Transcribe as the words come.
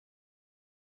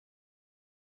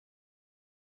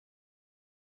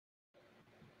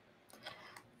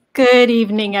Good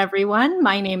evening, everyone.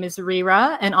 My name is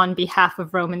Rira, and on behalf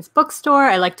of Vroman's Bookstore,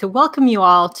 I'd like to welcome you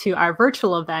all to our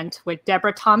virtual event with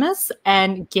Debra Thomas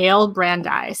and Gayle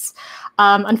Brandeis.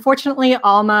 Unfortunately,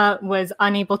 Alma was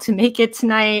unable to make it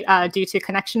tonight due to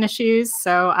connection issues,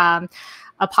 so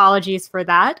apologies for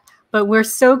that. But we're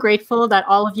so grateful that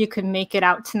all of you could make it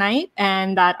out tonight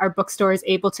and that our bookstore is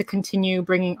able to continue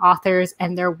bringing authors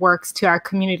and their works to our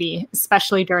community,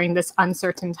 especially during this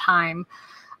uncertain time.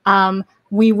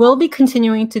 We will be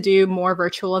continuing to do more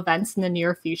virtual events in the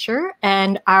near future,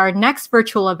 and our next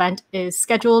virtual event is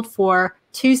scheduled for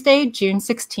Tuesday, June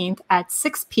 16th at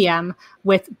 6 p.m.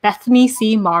 with Bethany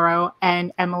C. Morrow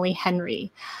and Emily Henry.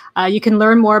 You can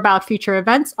learn more about future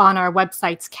events on our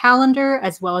website's calendar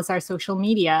as well as our social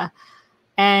media.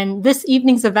 And this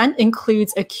evening's event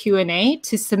includes a Q&A.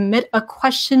 To submit a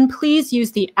question, please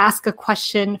use the Ask a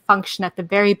Question function at the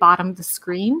very bottom of the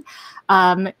screen.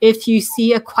 If you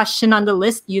see a question on the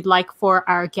list you'd like for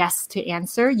our guests to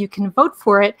answer, you can vote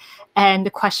for it, and the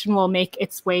question will make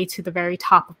its way to the very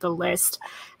top of the list.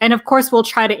 And of course, we'll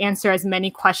try to answer as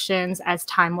many questions as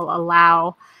time will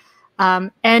allow.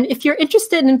 And if you're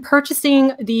interested in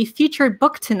purchasing the featured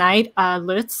book tonight,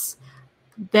 Lutz,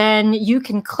 then you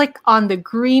can click on the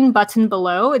green button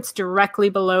below. It's directly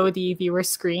below the viewer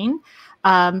screen.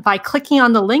 By clicking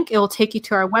on the link, it will take you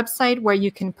to our website where you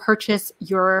can purchase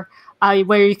where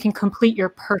you can complete your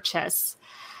purchase.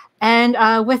 And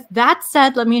with that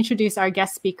said, let me introduce our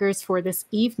guest speakers for this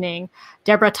evening.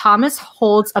 Debra Thomas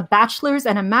holds a bachelor's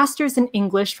and a master's in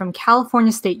English from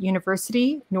California State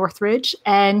University, Northridge,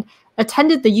 and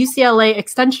attended the UCLA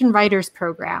Extension Writers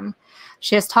Program.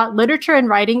 She has taught literature and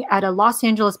writing at a Los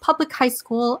Angeles public high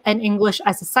school and English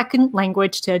as a second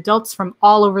language to adults from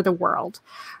all over the world.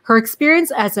 Her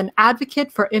experience as an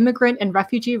advocate for immigrant and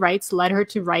refugee rights led her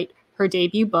to write her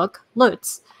debut book,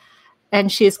 Lutz,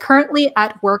 and she is currently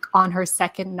at work on her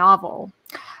second novel.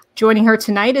 Joining her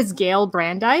tonight is Gayle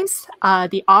Brandeis,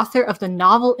 the author of the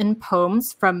novel and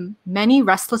poems From Many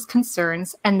Restless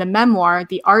Concerns and the memoir,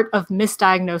 The Art of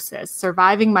Misdiagnosis,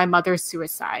 Surviving My Mother's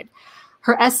Suicide.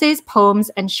 Her essays,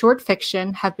 poems, and short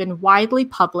fiction have been widely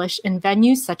published in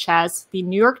venues such as the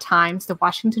New York Times, the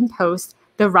Washington Post,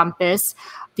 the Rumpus,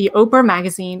 the Oprah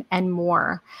Magazine, and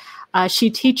more.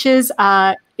 She teaches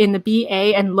in the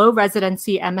BA and low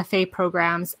residency MFA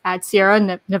programs at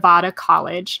Sierra Nevada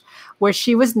College, where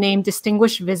she was named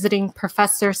Distinguished Visiting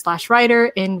Professor/Writer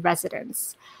in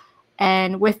Residence.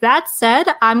 And with that said,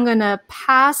 I'm going to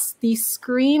pass the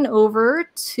screen over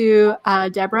to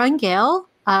Debra and Gayle.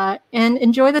 And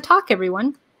enjoy the talk,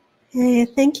 everyone. Hey,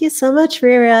 thank you so much,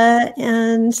 Rira,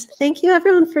 and thank you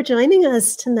everyone for joining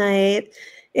us tonight.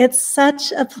 It's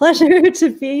such a pleasure to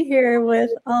be here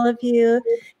with all of you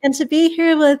and to be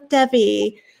here with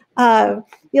Debbie.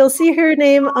 You'll see her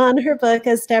name on her book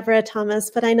as Debra Thomas,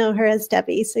 but I know her as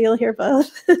Debbie, so you'll hear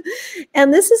both.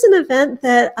 And this is an event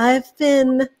that I've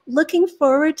been looking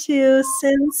forward to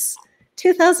since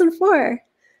 2004.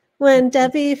 When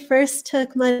Debbie first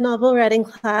took my novel writing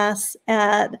class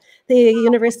at the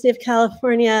University of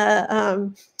California,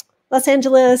 Los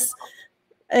Angeles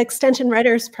Extension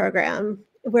Writers Program,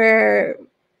 where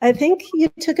I think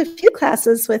you took a few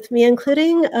classes with me,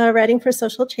 including a Writing for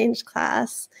Social Change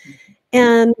class.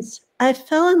 And I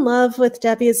fell in love with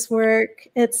Debbie's work.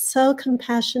 It's so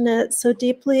compassionate, so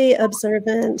deeply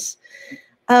observant,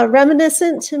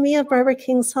 reminiscent to me of Barbara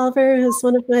Kingsolver, who's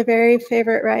one of my very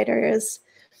favorite writers.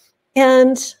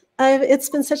 And it's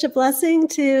been such a blessing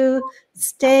to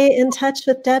stay in touch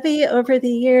with Debbie over the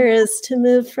years, to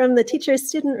move from the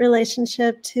teacher-student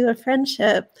relationship to a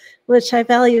friendship, which I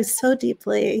value so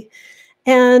deeply.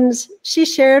 And she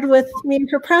shared with me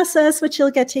her process, which you'll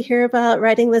get to hear about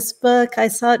writing this book. I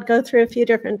saw it go through a few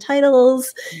different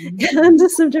titles and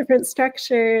some different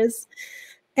structures.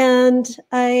 And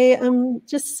I am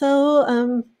just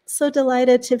so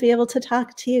delighted to be able to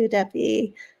talk to you,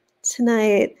 Debbie,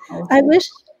 tonight. I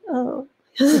so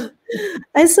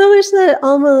wish that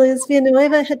Alma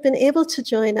Cruz had been able to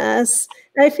join us.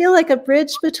 I feel like a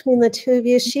bridge between the two of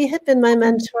you. She had been my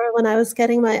mentor when I was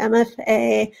getting my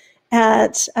MFA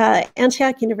at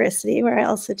Antioch University, where I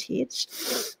also teach.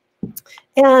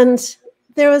 And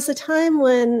there was a time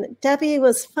when Debbie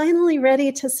was finally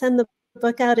ready to send the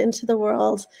book out into the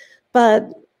world, but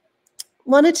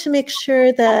wanted to make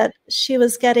sure that she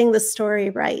was getting the story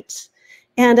right.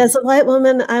 And as a white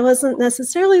woman, I wasn't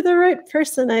necessarily the right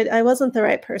person. I wasn't the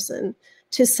right person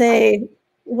to say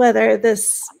whether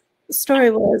this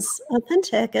story was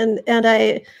authentic. And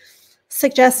I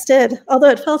suggested, although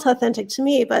it felt authentic to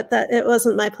me, but that it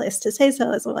wasn't my place to say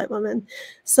so as a white woman.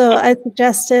 So I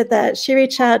suggested that she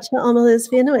reach out to Alma Cruz,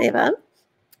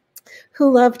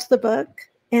 who loved the book.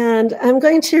 And I'm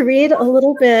going to read a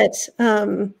little bit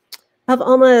of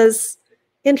Alma's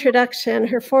introduction,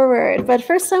 her foreword. But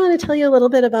first, I want to tell you a little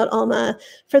bit about Alma.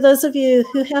 For those of you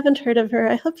who haven't heard of her,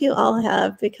 I hope you all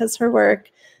have, because her work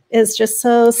is just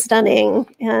so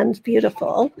stunning and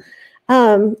beautiful.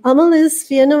 Alma Luz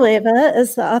Villanueva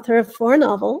is the author of 4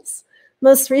 novels,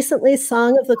 most recently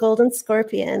Song of the Golden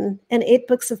Scorpion, and 8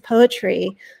 books of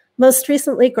poetry, most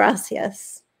recently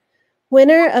Gracias.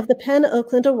 Winner of the PEN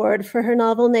Oakland Award for her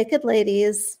novel Naked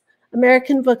Ladies,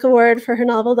 American Book Award for her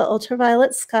novel The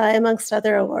Ultraviolet Sky, amongst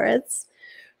other awards.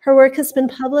 Her work has been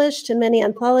published in many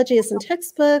anthologies and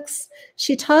textbooks.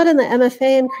 She taught in the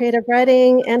MFA in Creative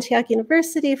Writing, Antioch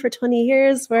University, for 20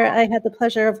 years, where I had the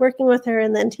pleasure of working with her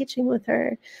and then teaching with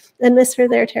her, and miss her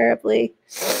there terribly.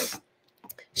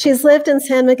 She's lived in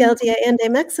San Miguel de Allende,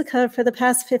 Mexico for the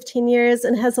past 15 years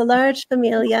and has a large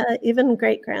familia, even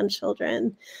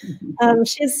great-grandchildren.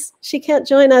 She can't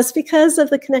join us because of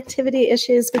the connectivity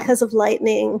issues, because of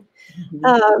lightning.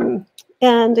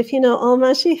 And if you know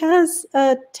Alma, she has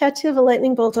a tattoo of a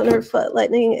lightning bolt on her foot.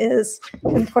 Lightning is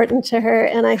important to her,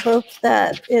 and I hope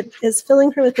that it is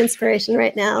filling her with inspiration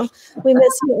right now. We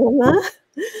miss you, Alma.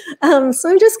 So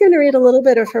I'm just going to read a little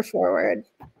bit of her foreword.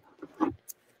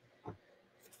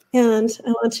 And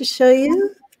I want to show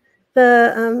you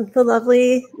the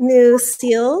lovely new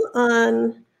seal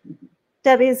on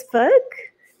Debbie's book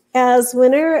as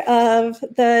winner of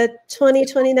the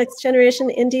 2020 Next Generation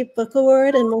Indie Book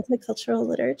Award in Multicultural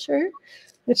Literature,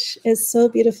 which is so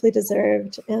beautifully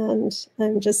deserved. And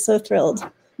I'm just so thrilled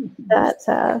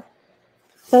that,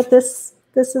 that this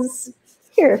is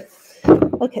here.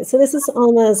 Okay, so this is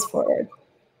Alma's foreword.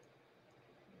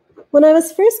 When I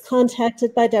was first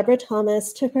contacted by Debra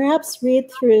Thomas to perhaps read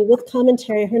through with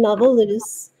commentary her novel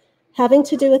Luz, having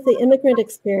to do with the immigrant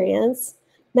experience,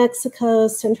 Mexico,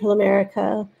 Central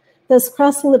America, those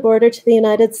crossing the border to the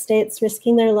United States,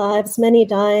 risking their lives, many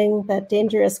dying, that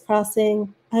dangerous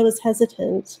crossing, I was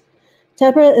hesitant.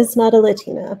 Debra is not a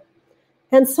Latina.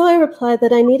 And so I replied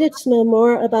that I needed to know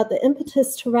more about the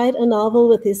impetus to write a novel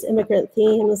with these immigrant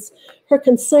themes, her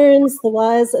concerns, the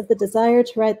whys of the desire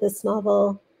to write this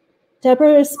novel.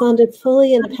 Debra responded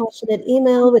fully in a passionate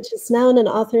email, which is now in an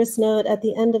author's note at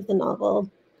the end of the novel.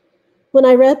 When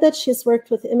I read that she's worked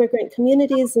with immigrant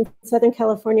communities in Southern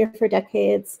California for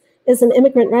decades, is an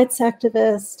immigrant rights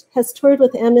activist, has toured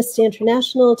with Amnesty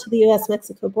International to the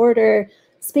US-Mexico border,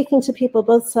 speaking to people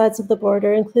both sides of the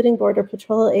border, including Border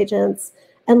Patrol agents,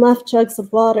 and left jugs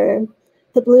of water,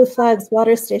 the Blue Flags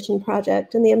Water Station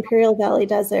project in the Imperial Valley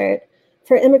Desert,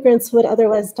 for immigrants who would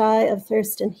otherwise die of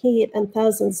thirst and heat, and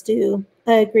thousands do,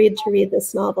 I agreed to read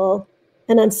this novel,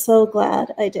 and I'm so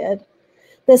glad I did.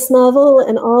 This novel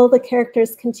and all the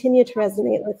characters continue to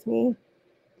resonate with me.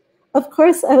 Of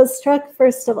course, I was struck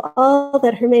first of all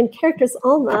that her main character is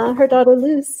Alma, her daughter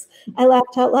Luz. I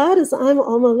laughed out loud as I'm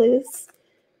Alma Luz.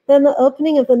 Then the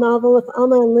opening of the novel with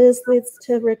Alma and Luz leads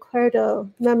to recuerdo,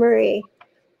 memory.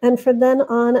 And from then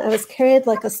on, I was carried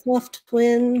like a soft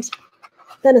wind,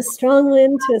 then a strong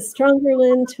wind to a stronger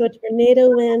wind to a tornado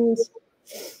wind.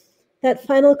 That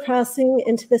final crossing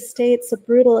into the States, a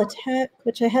brutal attack,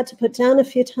 which I had to put down a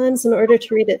few times in order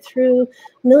to read it through.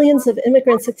 Millions of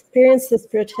immigrants experience this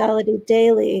brutality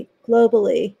daily,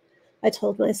 globally. I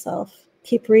told myself,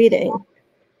 keep reading.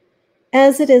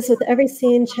 As it is with every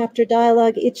scene, chapter,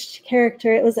 dialogue, each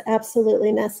character, it was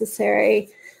absolutely necessary.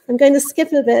 I'm going to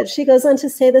skip a bit. She goes on to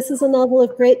say, this is a novel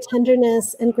of great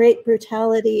tenderness and great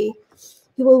brutality.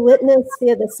 You will witness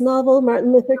via this novel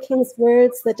Martin Luther King's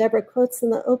words that Debra quotes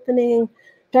in the opening,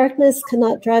 darkness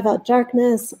cannot drive out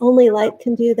darkness, only light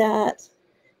can do that.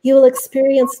 You will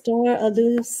experience Dar a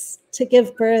Luz, to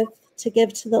give birth, to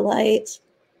give to the light.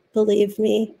 Believe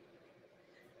me.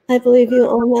 I believe you,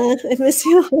 Alma. I miss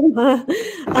you, Alma.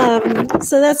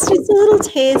 So that's just a little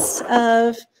taste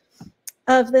of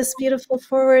this beautiful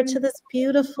foreword to this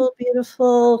beautiful,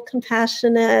 beautiful,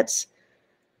 compassionate,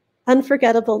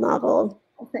 unforgettable novel.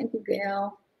 Well, thank you,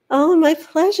 Gayle. Oh, my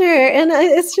pleasure. And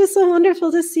it's just so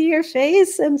wonderful to see your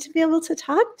face and to be able to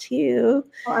talk to you.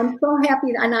 Well, I'm so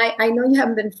happy. And I know you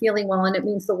haven't been feeling well, and it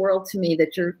means the world to me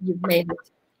that you've made it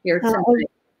here tonight.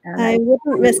 I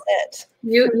wouldn't miss it.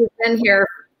 You've been here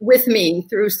with me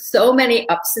through so many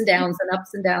ups and downs and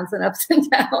ups and downs and ups and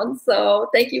downs. So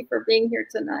thank you for being here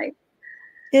tonight.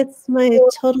 It's my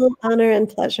total honor and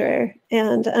pleasure.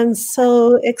 And I'm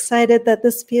so excited that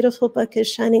this beautiful book is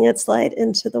shining its light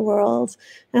into the world.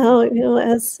 Now, you know,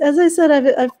 as I said,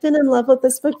 I've been in love with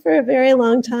this book for a very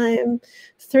long time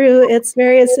through its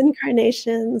various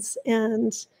incarnations,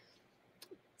 and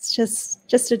it's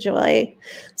just a joy.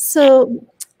 So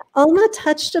Alma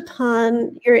touched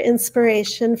upon your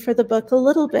inspiration for the book a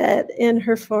little bit in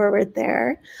her foreword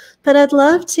there, but I'd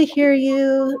love to hear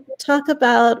you talk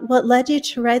about what led you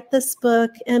to write this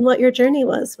book and what your journey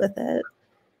was with it.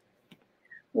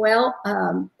 Well,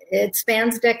 it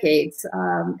spans decades.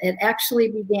 It actually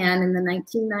began in the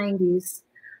 1990s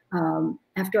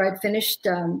after I'd finished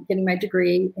getting my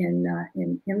degree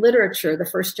in literature. The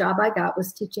first job I got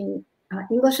was teaching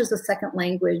English as a second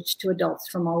language to adults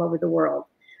from all over the world.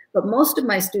 But most of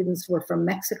my students were from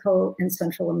Mexico and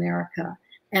Central America.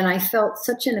 And I felt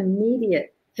such an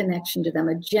immediate connection to them,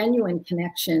 a genuine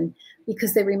connection,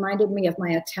 because they reminded me of my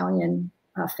Italian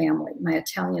family, my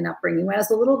Italian upbringing. When I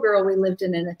was a little girl, we lived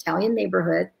in an Italian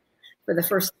neighborhood for the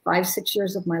first 5-6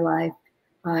 years of my life.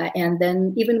 And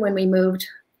then even when we moved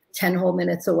 10 whole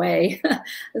minutes away,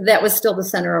 that was still the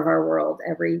center of our world.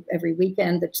 Every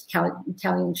weekend, the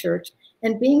Italian church.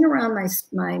 And being around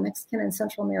my Mexican and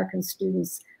Central American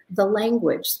students, the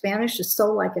language, Spanish is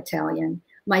so like Italian.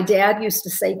 My dad used to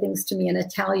say things to me in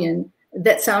Italian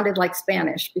that sounded like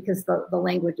Spanish because the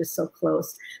language is so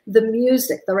close. The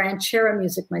music, the ranchera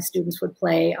music my students would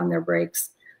play on their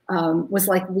breaks was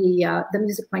like the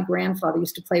music my grandfather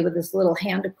used to play with his little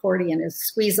hand accordion, his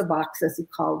squeeze-a-box, as he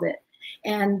called it.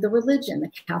 And the religion, the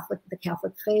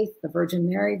Catholic faith, the Virgin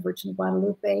Mary, Virgin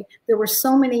Guadalupe, there were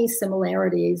so many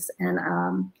similarities. And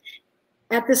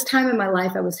at this time in my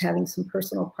life, I was having some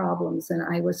personal problems, and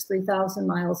I was 3,000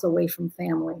 miles away from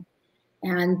family.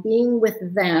 And being with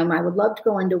them, I would love to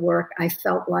go into work. I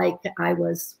felt like I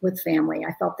was with family.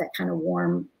 I felt that kind of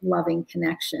warm, loving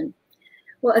connection.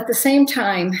 Well, at the same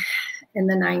time, in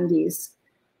the 90s,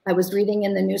 I was reading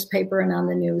in the newspaper and on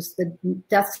the news the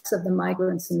deaths of the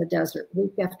migrants in the desert,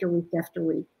 week after week after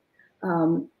week.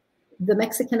 The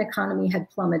Mexican economy had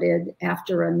plummeted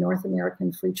after a North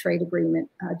American free trade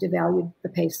agreement devalued the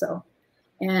peso.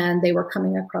 And they were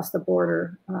coming across the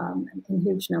border in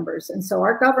huge numbers. And so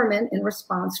our government, in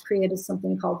response, created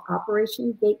something called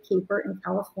Operation Gatekeeper in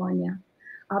California,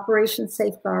 Operation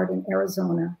Safeguard in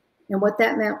Arizona. And what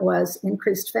that meant was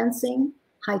increased fencing,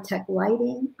 high-tech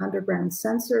lighting, underground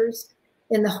sensors,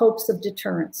 in the hopes of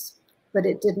deterrence. But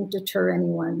it didn't deter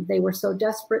anyone. They were so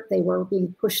desperate, they were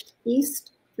being pushed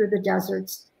east through the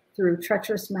deserts, through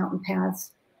treacherous mountain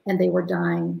paths, and they were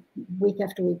dying week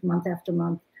after week, month after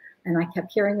month. And I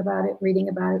kept hearing about it, reading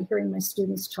about it, hearing my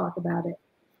students talk about it.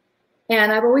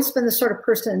 And I've always been the sort of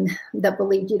person that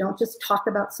believed you don't just talk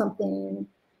about something,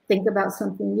 think about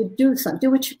something, you do something,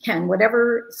 do what you can,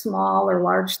 whatever small or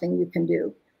large thing you can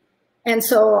do. And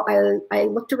so I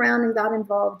looked around and got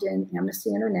involved in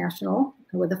Amnesty International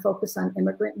with a focus on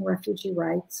immigrant and refugee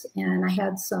rights. And I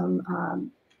had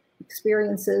some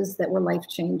experiences that were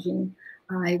life-changing.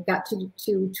 I got to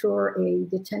tour a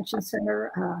detention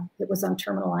center. It was on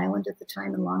Terminal Island at the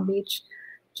time in Long Beach,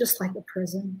 just like a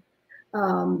prison.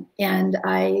 And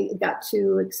I got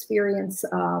to experience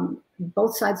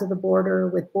both sides of the border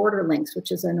with Border Links,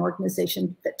 which is an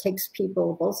organization that takes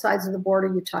people both sides of the border.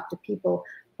 You talk to people,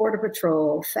 Border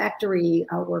Patrol, factory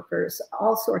workers,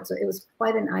 all sorts of, it was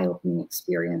quite an eye-opening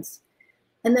experience.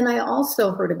 And then I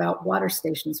also heard about Water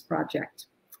Stations Project.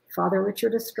 Father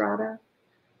Richard Estrada,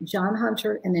 John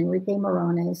Hunter, and Enrique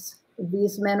Morones.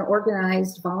 These men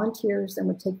organized volunteers and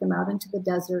would take them out into the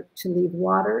desert to leave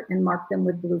water and mark them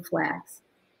with blue flags.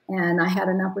 And I had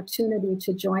an opportunity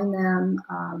to join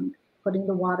them, putting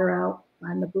the water out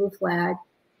on the blue flag.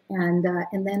 And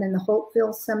then in the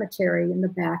Hopeville Cemetery in the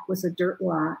back was a dirt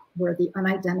lot where the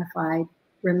unidentified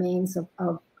remains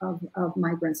of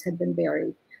migrants had been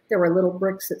buried. There were little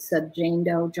bricks that said Jane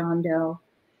Doe, John Doe.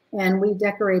 And we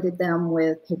decorated them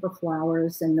with paper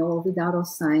flowers and No Olvidado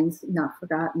signs, not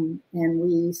forgotten. And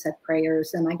we said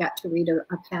prayers. And I got to read a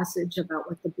passage about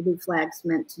what the blue flags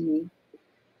meant to me.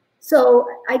 So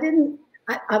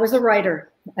I was a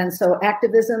writer. And so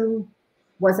activism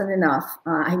wasn't enough.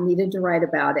 I needed to write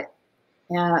about it.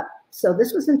 So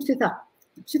this was in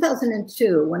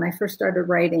 2002 when I first started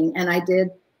writing. And I did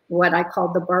what I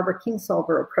called the Barbara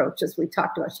Kingsolver approach, as we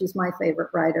talked about. She's my favorite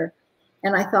writer.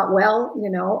 And I thought, well,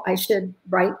 you know, I should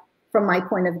write from my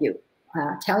point of view.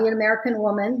 Italian-American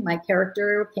woman, my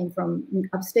character came from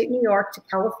upstate New York to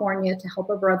California to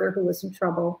help a brother who was in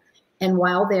trouble. And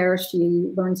while there,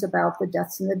 she learns about the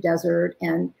deaths in the desert.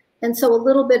 And so a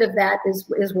little bit of that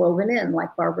is woven in,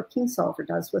 like Barbara Kingsolver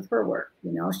does with her work.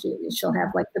 You know, she'll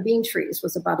have, like, The Bean Trees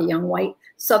was about a young white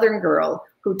Southern girl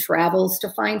who travels to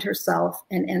find herself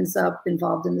and ends up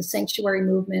involved in the sanctuary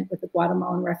movement with the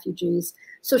Guatemalan refugees.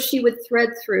 So she would thread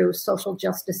through social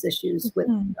justice issues with,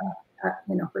 you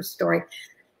know, her story.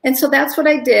 And so that's what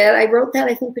I did. I wrote that,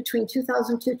 I think, between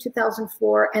 2002,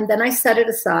 2004, and then I set it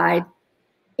aside.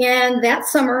 And that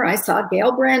summer, I saw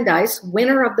Gayle Brandeis,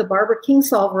 winner of the Barbara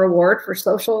Kingsolver Award for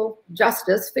Social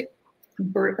Justice,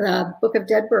 Book of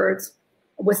Dead Birds,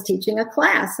 was teaching a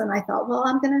class. And I thought, well,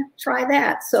 I'm going to try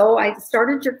that. So I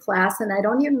started your class, and I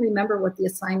don't even remember what the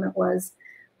assignment was,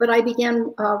 but I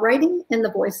began writing in the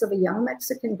voice of a young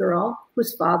Mexican girl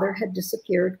whose father had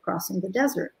disappeared crossing the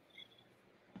desert.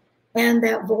 And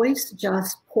that voice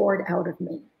just poured out of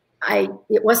me.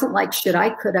 It wasn't like, should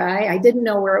I, could I? I didn't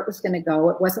know where it was going to go.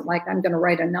 It wasn't like I'm going to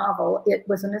write a novel. It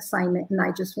was an assignment, and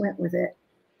I just went with it.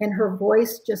 And her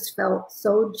voice just felt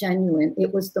so genuine.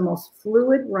 It was the most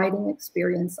fluid writing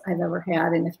experience I've ever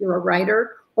had. And if you're a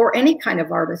writer or any kind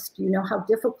of artist, you know how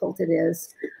difficult it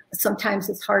is. Sometimes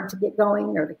it's hard to get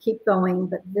going or to keep going,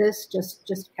 but this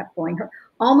just kept going.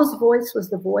 Alma's voice was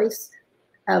the voice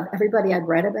of everybody I'd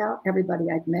read about,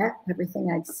 everybody I'd met,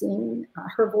 everything I'd seen.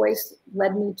 Her voice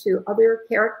led me to other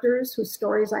characters whose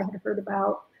stories I had heard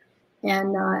about.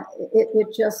 And I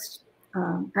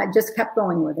just kept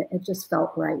going with it. It just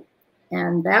felt right.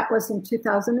 And that was in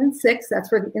 2006.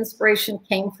 That's where the inspiration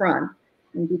came from.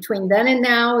 And between then and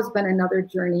now has been another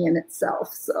journey in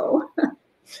itself. So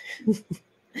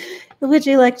would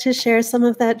you like to share some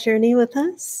of that journey with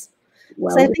us?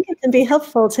 Well, I think it can be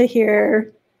helpful to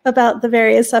hear about the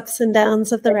various ups and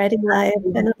downs of the writing life.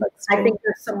 I think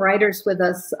there's some writers with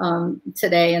us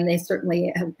today, and they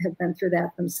certainly have been through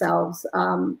that themselves.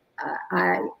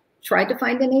 I tried to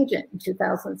find an agent in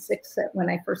 2006 when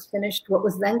I first finished what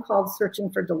was then called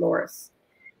Searching for Dolores.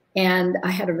 And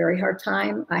I had a very hard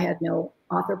time. I had no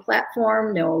author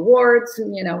platform, no awards,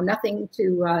 nothing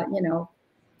to,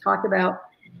 talk about.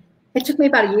 It took me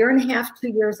about 1.5 years, 2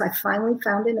 years. I finally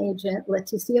found an agent,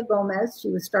 Leticia Gomez. She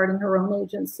was starting her own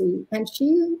agency, and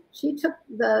she took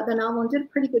the novel and did a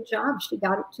pretty good job. She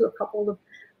got it to a couple of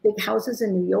big houses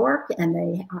in New York, and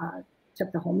they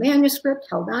took the whole manuscript,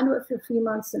 held on to it for a few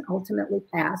months, and ultimately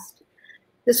passed.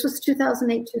 This was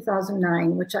 2008,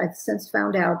 2009, which I've since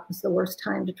found out was the worst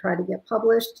time to try to get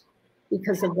published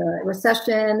because of the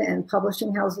recession, and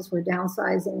publishing houses were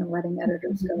downsizing and letting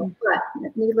editors go. But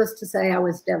needless to say, I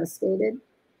was devastated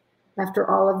after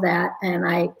all of that, and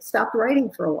I stopped writing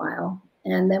for a while.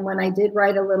 And then when I did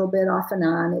write a little bit off and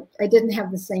on, I didn't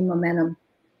have the same momentum.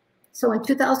 So in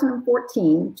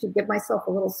 2014, to give myself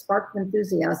a little spark of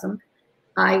enthusiasm,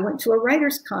 I went to a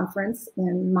writers' conference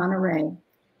in Monterey.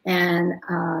 And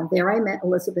there I met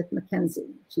Elizabeth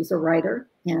McKenzie. She's a writer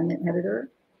and an editor.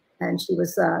 And she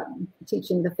was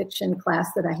teaching the fiction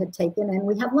class that I had taken. And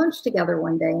we had lunch together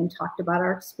one day and talked about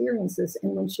our experiences.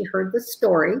 And when she heard the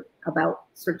story about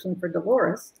Searching for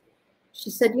Dolores, she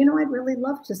said, I'd really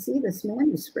love to see this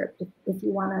manuscript if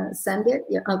you want to send it.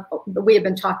 We had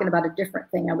been talking about a different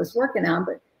thing I was working on,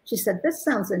 but she said, this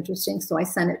sounds interesting. So I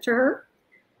sent it to her.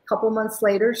 A couple months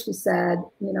later, she said,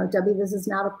 Debbie, this is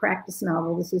not a practice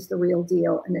novel. This is the real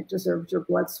deal. And it deserves your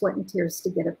blood, sweat, and tears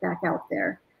to get it back out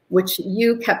there, which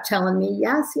you kept telling me,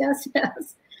 yes, yes,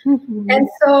 yes. Mm-hmm. And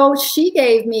so she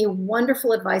gave me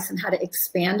wonderful advice on how to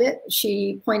expand it.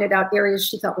 She pointed out areas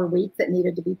she thought were weak that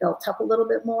needed to be built up a little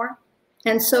bit more.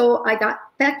 And so I got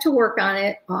back to work on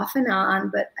it off and on,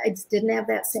 but I just didn't have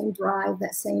that same drive,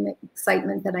 that same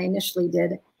excitement that I initially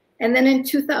did. And then in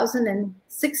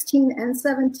 2016 and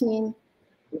 17,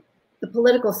 the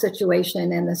political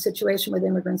situation and the situation with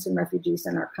immigrants and refugees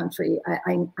in our country,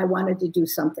 I wanted to do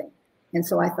something. And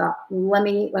so I thought, let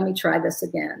me try this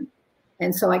again.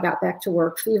 And so I got back to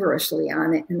work feverishly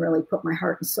on it and really put my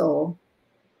heart and soul.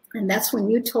 And that's when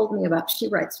you told me about She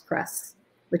Writes Press,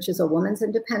 which is a woman's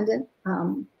independent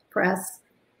press.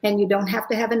 And you don't have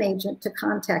to have an agent to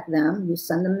contact them. You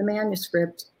send them the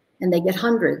manuscript, and they get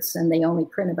hundreds, and they only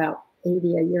print about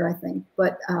 80 a year, I think.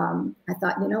 But I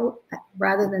thought,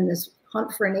 rather than this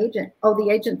hunt for an agent, the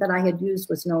agent that I had used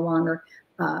was no longer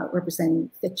representing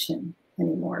fiction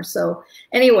anymore. So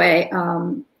anyway,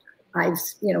 I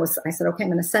said, okay,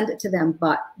 I'm going to send it to them.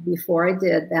 But before I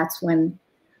did, that's when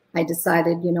I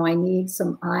decided, I need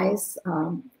some eyes.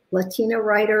 Latina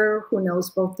writer who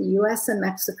knows both the U.S. and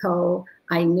Mexico.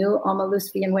 I knew Alma Cruz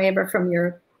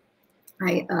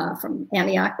from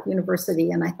Antioch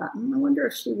University, and I thought, I wonder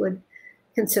if she would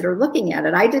consider looking at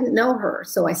it. I didn't know her,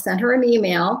 so I sent her an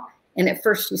email, and at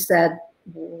first she said,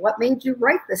 what made you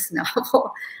write this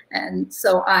novel? And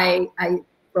so I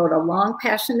wrote a long,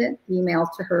 passionate email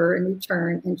to her in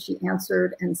return, and she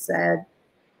answered and said,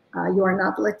 you are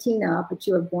not Latina, but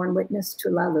you have borne witness to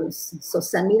La Luz. So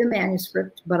send me the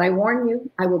manuscript, but I warn you,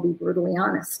 I will be brutally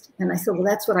honest. And I said, well,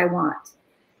 that's what I want.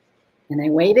 And I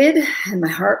waited, and my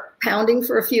heart pounding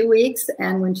for a few weeks.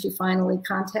 And when she finally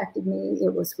contacted me,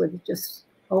 it was with just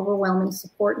overwhelming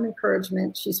support and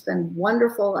encouragement. She's been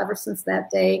wonderful ever since that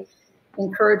day.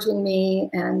 encouraging me,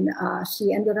 and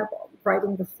she ended up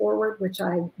writing the foreword, which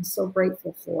I'm so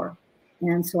grateful for.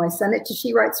 And so I sent it to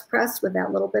She Writes Press with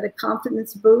that little bit of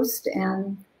confidence boost,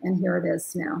 and here it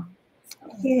is now. So.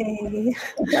 Yay.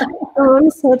 Oh, I'm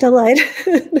so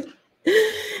delighted.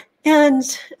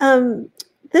 And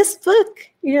this book,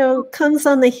 comes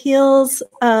on the heels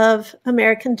of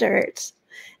American Dirt,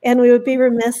 and we would be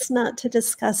remiss not to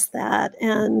discuss that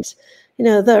and,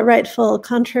 the rightful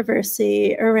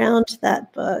controversy around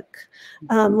that book,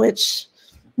 which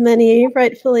many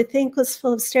rightfully think was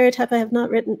full of stereotype. I have not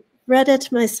read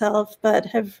it myself, but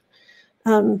have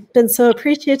been so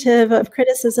appreciative of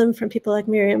criticism from people like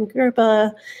Miriam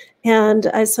Gerba, and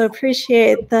I so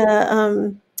appreciate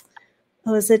the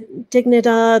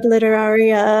Dignidad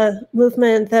Literaria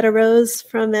movement that arose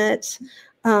from it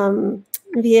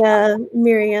via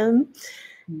Miriam.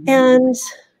 Mm-hmm. And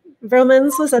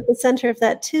Vroman's was at the center of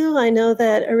that too. I know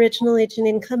that originally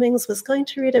Janine Cummings was going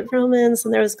to read at Vroman's,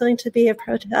 and there was going to be a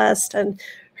protest, and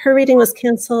her reading was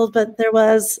canceled, but there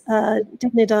was a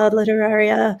Dignidad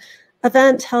Literaria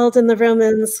event held in the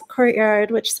Vroman's courtyard,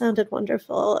 which sounded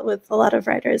wonderful, with a lot of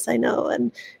writers I know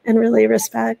and really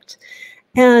respect.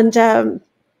 And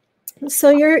so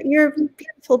your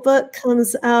beautiful book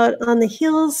comes out on the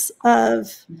heels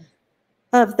of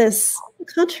this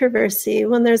controversy,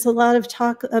 when there's a lot of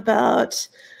talk about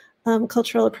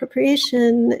cultural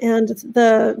appropriation and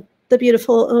the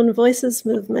beautiful Own Voices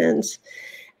movement.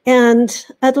 And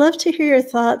I'd love to hear your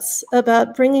thoughts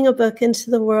about bringing a book into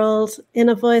the world in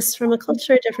a voice from a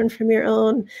culture different from your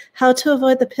own, how to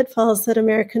avoid the pitfalls that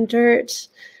American Dirt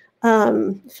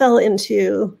fell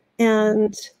into.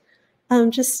 And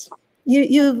just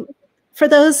you for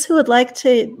those who would like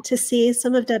to see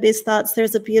some of Debbie's thoughts,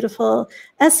 there's a beautiful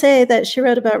essay that she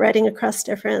wrote about writing across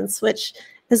difference, which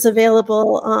is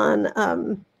available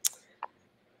on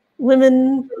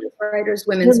Women Writers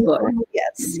Women's Book.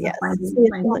 Yes.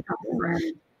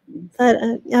 But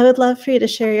I would love for you to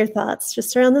share your thoughts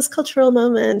just around this cultural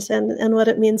moment and what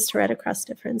it means to write across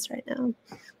difference right now.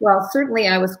 Well, certainly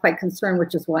I was quite concerned,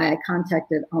 which is why I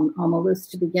contacted Alma Cruz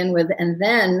to begin with. And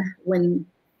then when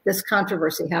this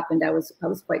controversy happened, I was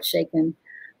quite shaken.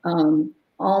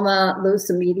 Alma Cruz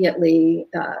immediately,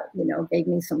 gave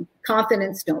me some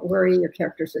confidence. Don't worry, your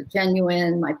characters are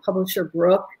genuine. My publisher,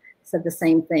 Brooke, said the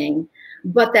same thing.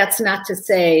 But that's not to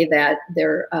say that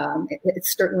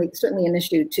it's certainly an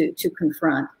issue to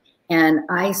confront. And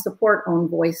I support Own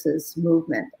Voices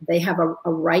movement. They have a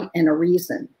right and a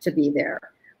reason to be there.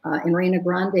 In Reina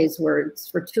Grande's words,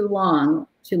 for too long,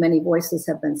 too many voices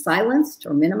have been silenced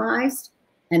or minimized,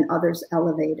 and others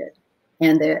elevated.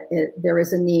 And there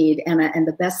is a need. And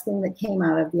the best thing that came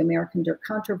out of the American Dirt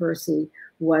controversy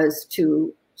was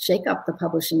to shake up the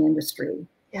publishing industry.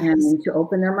 Yes. And to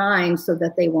open their minds so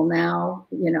that they will now,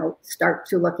 start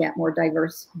to look at more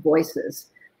diverse voices.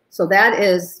 So that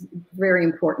is very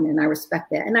important, and I respect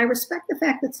that. And I respect the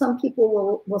fact that some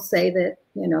people will say that,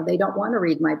 they don't want to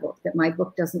read my book, that my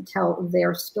book doesn't tell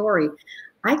their story.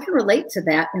 I can relate to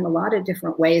that in a lot of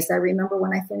different ways. I remember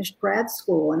when I finished grad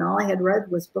school and all I had read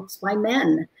was books by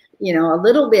men, a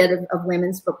little bit of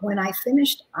women's, but when I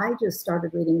finished, I just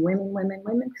started reading women,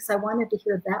 because I wanted to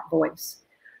hear that voice.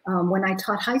 When I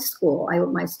taught high school,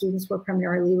 my students were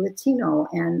primarily Latino,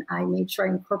 and I made sure I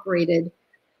incorporated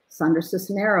Sandra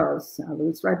Cisneros,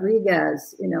 Luis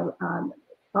Rodriguez,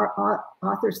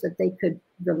 authors that they could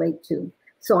relate to.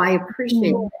 So I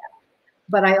appreciate that.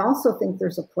 But I also think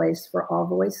there's a place for all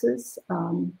voices.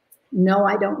 No,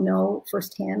 I don't know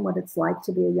firsthand what it's like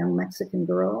to be a young Mexican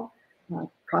girl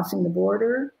crossing the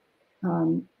border.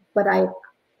 But I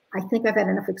think I've had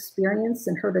enough experience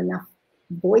and heard enough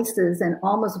voices, and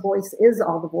Alma's voice is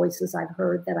all the voices I've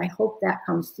heard, that I hope that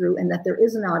comes through, and that there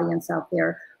is an audience out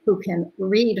there who can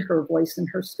read her voice and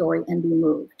her story and be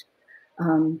moved.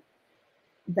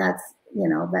 That's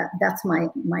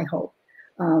my hope.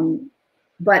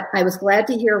 But I was glad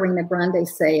to hear Reina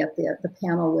Brandeis say at the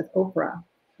panel with Oprah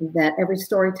that every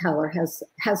storyteller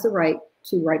has the right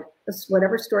to write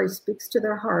whatever story speaks to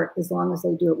their heart, as long as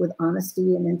they do it with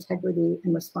honesty and integrity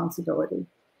and responsibility.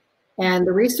 And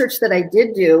the research that I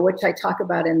did do, which I talk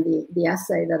about in the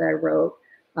essay that I wrote,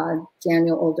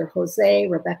 Daniel Older Jose,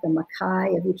 Rebecca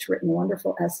Mackay have each written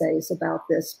wonderful essays about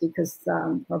this, because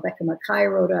Rebecca Mackay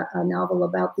wrote a novel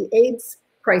about the AIDS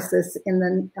crisis in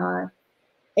the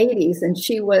 80s, and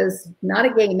she was not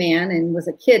a gay man and was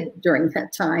a kid during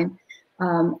that time,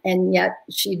 and yet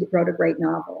she wrote a great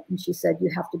novel. And she said, you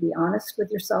have to be honest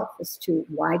with yourself as to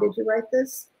why did you write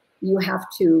this. You have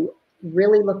to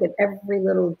really look at every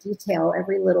little detail,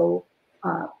 every little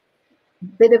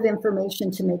bit of information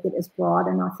to make it as broad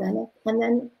and authentic, and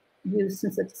then use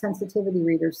sensitivity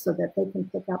readers so that they can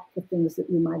pick up the things that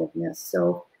you might have missed.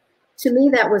 So to me,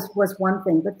 that was one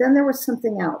thing. But then there was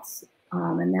something else,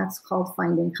 and that's called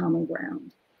finding common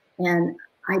ground. And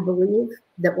I believe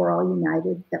that we're all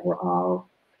united, that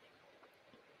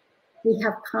we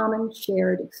have common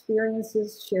shared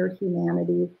experiences, shared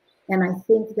humanity. And I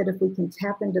think that if we can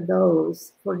tap into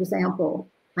those, for example,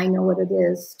 I know what it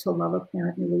is to love a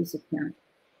parent and lose a parent.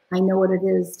 I know what it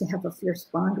is to have a fierce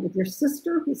bond with your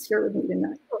sister who's here with me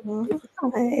tonight. We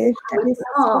can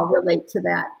all relate to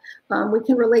that. We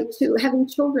can relate to having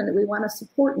children that we want to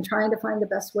support and trying to find the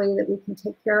best way that we can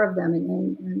take care of them.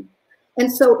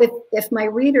 And so if my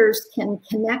readers can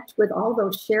connect with all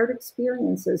those shared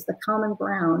experiences, the common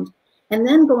ground, and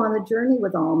then go on the journey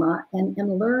with Alma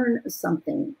and learn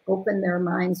something, open their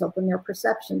minds, open their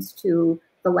perceptions to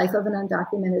the life of an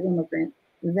undocumented immigrant,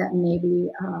 that maybe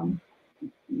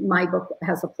my book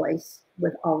has a place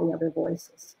with all the other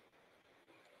voices.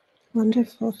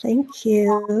 Wonderful, thank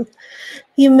you.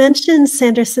 You mentioned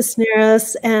Sandra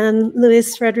Cisneros and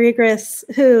Luis Rodriguez,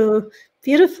 who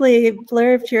beautifully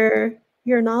blurbed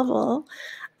your novel.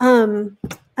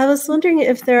 I was wondering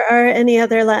if there are any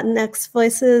other Latinx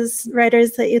voices,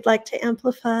 writers that you'd like to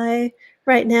amplify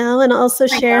right now, and also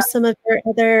share some of your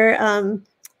other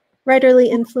writerly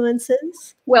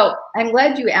influences. Well, I'm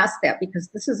glad you asked that, because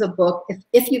this is a book,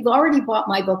 if you've already bought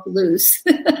my book, Loose,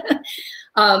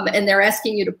 and they're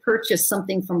asking you to purchase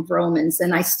something from Vroman's,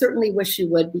 and I certainly wish you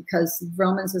would, because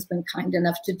Vroman's has been kind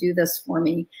enough to do this for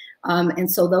me.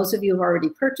 And so those of you who've already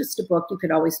purchased a book, you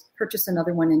could always purchase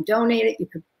another one and donate it. You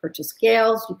could purchase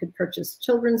Gayle's, you could purchase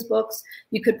children's books,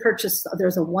 you could purchase,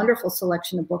 there's a wonderful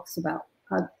selection of books about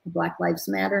Black Lives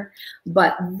Matter.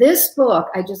 But this book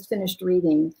I just finished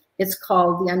reading, it's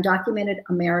called The Undocumented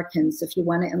Americans, If You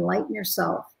Want to Enlighten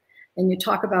Yourself. And you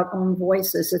talk about own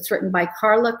voices. It's written by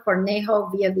Carla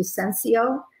Cornejo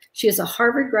Villavicencio. She is a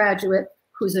Harvard graduate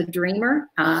who's a dreamer,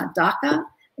 DACA.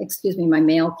 Excuse me, my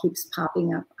mail keeps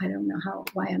popping up. I don't know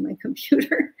why on my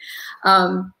computer.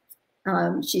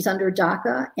 She's under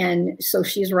DACA, and so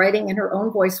she's writing in her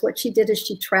own voice. What she did is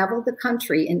she traveled the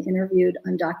country and interviewed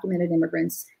undocumented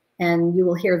immigrants, and you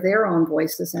will hear their own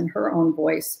voices and her own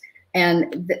voice.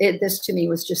 And this to me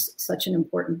was just such an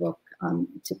important book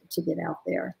to get out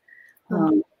there.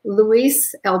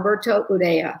 Luis Alberto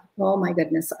Urrea, oh my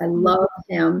goodness, I love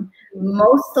him.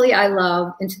 Mostly I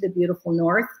love Into the Beautiful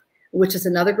North, which is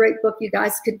another great book you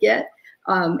guys could get.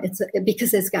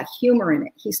 Because it's got humor in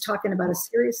it. He's talking about a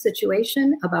serious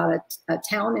situation, about a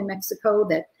town in Mexico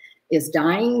that is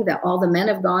dying, that all the men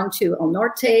have gone to El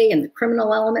Norte and the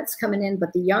criminal elements coming in,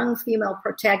 but the young female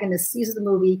protagonist sees the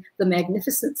movie The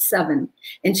Magnificent Seven,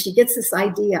 and she gets this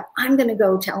idea, I'm gonna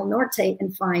go to El Norte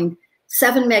and find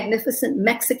 7 magnificent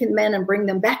Mexican men and bring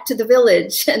them back to the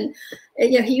village. And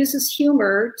you know, he uses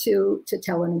humor to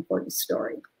tell an important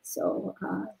story. So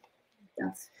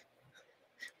that's.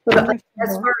 But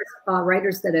as far as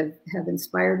writers that have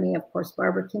inspired me, of course,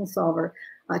 Barbara Kingsolver,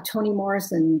 Toni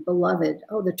Morrison, Beloved,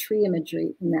 the tree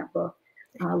imagery in that book.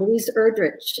 Louise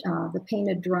Erdrich, The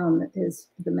Painted Drum is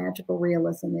the magical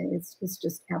realism. It's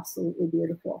just absolutely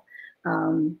beautiful.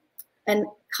 And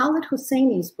Khaled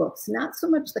Hosseini's books, not so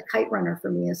much The Kite Runner for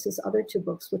me as his other 2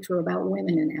 books, which were about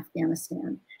women in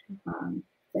Afghanistan.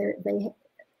 They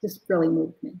just really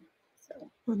moved me.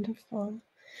 So. Wonderful.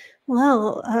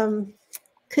 Well,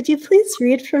 could you please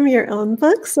read from your own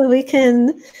book so we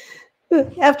can,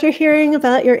 after hearing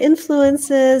about your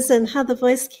influences and how the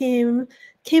voice came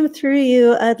through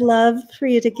you, I'd love for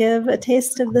you to give a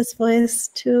taste of this voice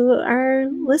to our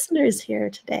listeners here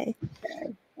today.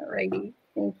 Okay, all righty,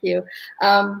 thank you.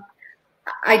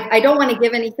 I don't want to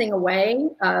give anything away,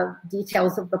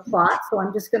 details of the plot, so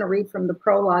I'm just going to read from the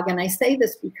prologue. And I say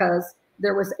this because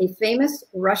there was a famous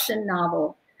Russian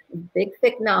novel, big,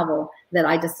 thick novel, that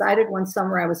I decided one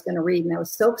summer I was going to read. And I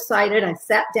was so excited. I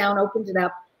sat down, opened it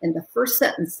up, and the first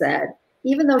sentence said,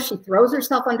 even though she throws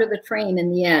herself under the train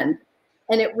in the end,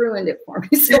 and it ruined it for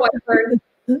me. So I learned,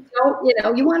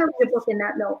 you want to read a book and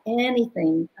not know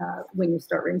anything when you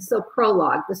start reading. So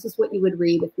prologue, this is what you would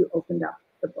read if you opened up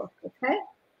the book, okay?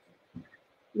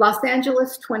 Los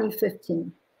Angeles,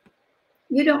 2015.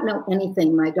 You don't know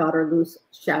anything, my daughter Luz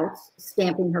shouts,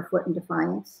 stamping her foot in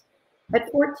defiance. At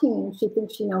 14, she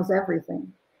thinks she knows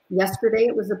everything. Yesterday,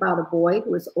 it was about a boy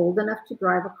who is old enough to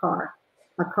drive a car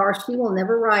she will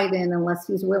never ride in unless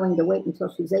he's willing to wait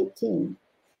until she's 18.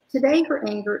 Today, her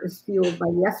anger is fueled by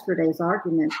yesterday's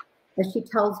argument, as she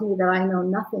tells me that I know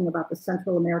nothing about the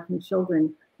Central American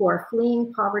children who are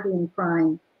fleeing poverty and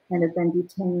crime and have been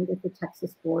detained at the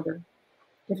Texas border.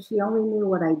 If she only knew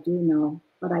what I do know,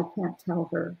 but I can't tell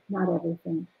her, not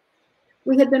everything.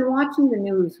 We had been watching the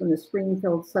news when the screen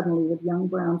filled suddenly with young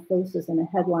brown faces and a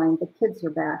headline, "The kids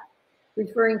are back,"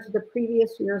 referring to the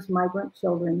previous year's migrant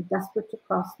children desperate to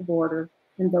cross the border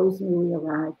and those newly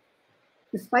arrived.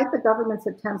 Despite the government's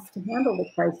attempts to handle the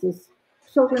crisis,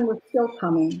 children were still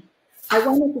coming. I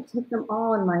wanted to take them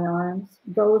all in my arms.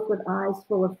 Those with eyes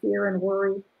full of fear and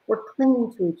worry were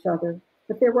clinging to each other,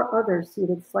 but there were others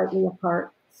seated slightly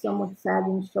apart, some with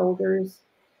sagging shoulders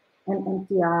and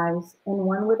empty eyes, and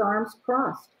one with arms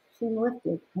crossed, chin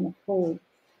lifted, and a cold,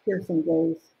 piercing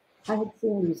gaze. I had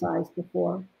seen these eyes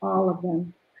before, all of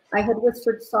them. I had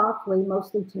whispered softly,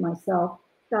 mostly to myself,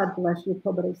 "God bless you,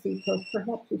 pobrecitos,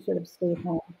 perhaps you should have stayed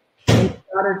home." And my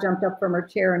daughter jumped up from her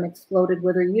chair and exploded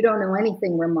with her "You don't know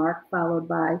anything" remark, followed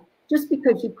by, "Just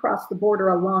because you crossed the border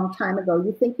a long time ago,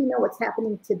 you think you know what's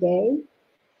happening today?"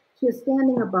 She is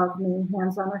standing above me,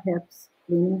 hands on her hips,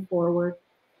 leaning forward.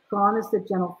 Gone is the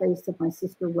gentle face of my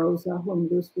sister Rosa, whom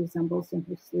Luz resembles in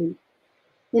her sleep.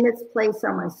 In its place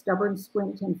are my stubborn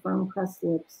squint and firm pressed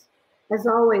lips. As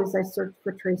always, I search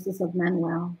for traces of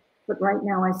Manuel, but right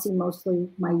now I see mostly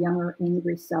my younger,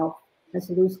 angry self, as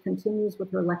Luz continues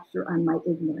with her lecture on my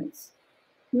ignorance.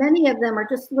 "Many of them are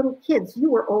just little kids.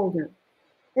 You were older.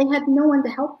 They had no one to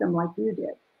help them like you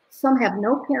did. Some have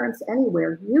no parents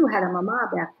anywhere. You had a mama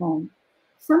back home.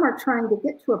 Some are trying to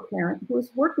get to a parent who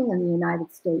is working in the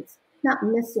United States, not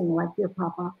missing like your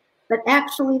papa, but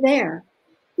actually there.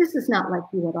 This is not like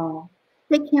you at all.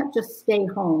 They can't just stay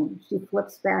home." She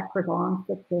flips back her long,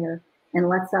 thick hair and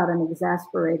lets out an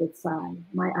exasperated sigh.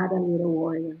 My Adalita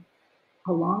warrior.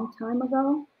 A long time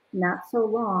ago? Not so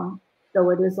long,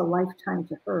 though it is a lifetime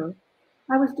to her.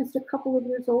 I was just a couple of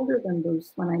years older than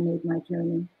Luz when I made my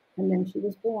journey, and then she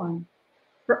was born.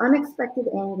 Her unexpected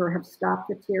anger have stopped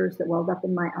the tears that welled up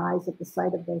in my eyes at the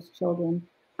sight of those children.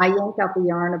 I yank out the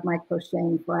yarn of my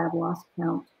crocheting, for I have lost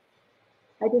count.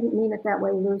 "I didn't mean it that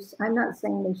way, Luz. I'm not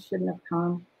saying they shouldn't have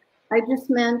come. I just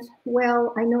meant,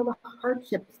 well, I know the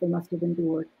hardships they must have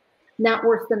endured. Not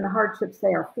worse than the hardships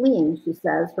they are fleeing," she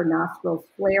says, her nostrils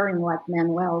flaring like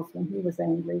Manuel's when he was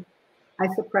angry. I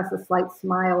suppress a slight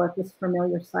smile at this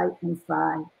familiar sight and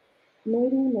sigh.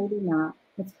 Maybe, maybe not.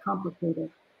 It's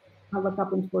complicated. I look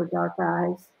up into her dark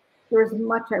eyes. There is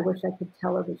much I wish I could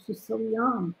tell her, but she's so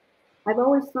young. I've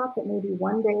always thought that maybe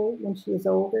one day when she is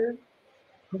older,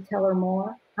 I'll tell her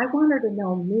more. I want her to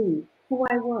know me, who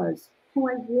I was, who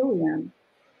I really am.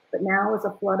 But now as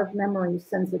a flood of memories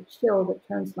sends a chill that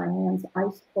turns my hands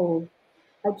ice cold,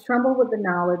 I tremble with the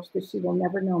knowledge that she will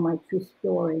never know my true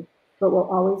story, but will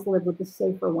always live with the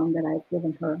safer one that I have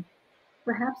given her.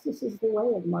 Perhaps this is the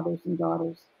way of mothers and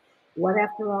daughters. What,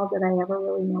 after all, did I ever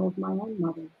really know of my own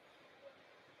mother?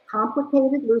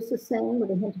 "Complicated," Luz is saying with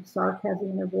a hint of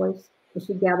sarcasm in her voice as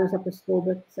she gathers up her school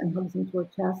books and hugs into her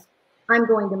chest. "I'm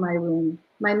going to my room.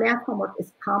 My math homework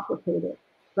is complicated,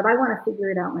 but I want to figure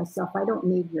it out myself. I don't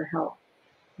need your help."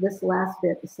 This last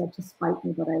bit is said to spite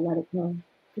me, but I let it go.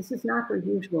 This is not her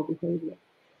usual behavior.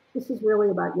 This is really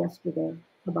about yesterday,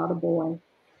 about a boy.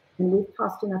 And we've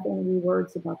tossed enough angry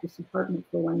words about this apartment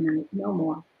for one night, no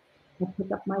more. I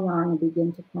pick up my yarn and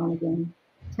begin to count again.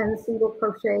 10 single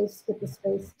crochets, skip a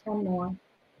space, 10 more.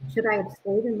 Should I have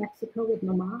stayed in Mexico with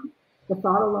Mama? The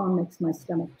thought alone makes my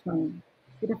stomach turn.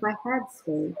 But if I had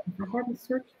stayed, if I hadn't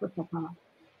searched for Papa,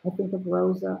 I think of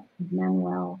Rosa, of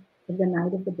Manuel, of the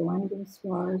night of the blinding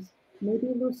stars.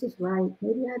 Maybe Luz is right.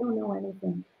 Maybe I don't know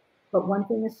anything. But one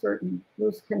thing is certain,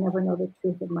 Luz can never know the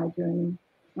truth of my journey.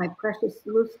 My precious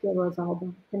Luz de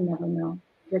Rosalba can never know.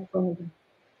 Recuerda.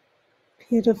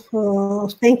 Beautiful.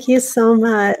 Thank you so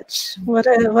much. What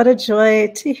a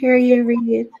joy to hear you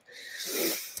read.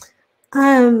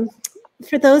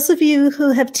 For those of you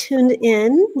who have tuned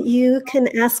in, you can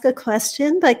ask a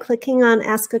question by clicking on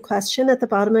Ask a Question at the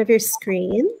bottom of your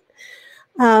screen.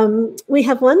 We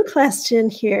have one question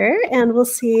here, and we'll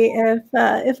see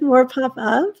if more pop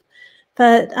up.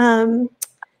 But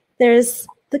there's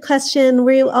the question,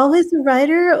 were you always a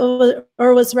writer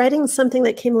or was writing something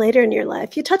that came later in your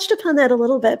life? You touched upon that a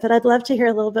little bit, but I'd love to hear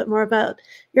a little bit more about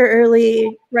your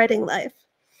early writing life.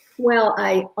 Well,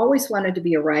 I always wanted to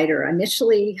be a writer.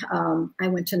 Initially, I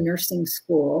went to nursing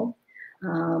school.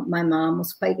 My mom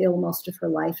was quite ill most of her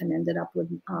life and ended up with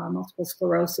multiple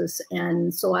sclerosis.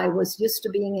 And so I was used to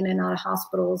being in and out of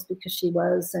hospitals because she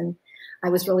was, and I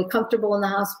was really comfortable in the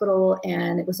hospital,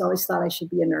 and it was always thought I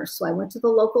should be a nurse. So I went to the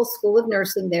local school of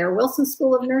nursing there, Wilson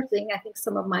School of Nursing. I think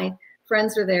some of my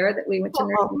friends are there that we went to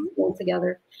nursing school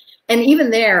together. And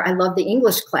even there, I loved the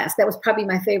English class. That was probably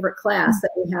my favorite class that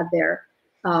we had there.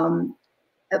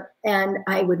 And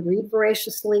I would read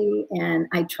voraciously, and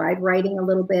I tried writing a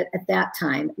little bit at that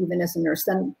time, even as a nurse.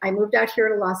 Then I moved out here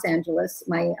to Los Angeles.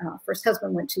 My first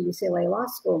husband went to UCLA Law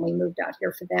School, and we moved out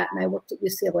here for that. And I worked at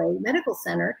UCLA Medical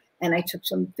Center, and I took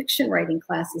some fiction writing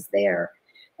classes there.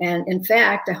 And in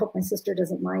fact, I hope my sister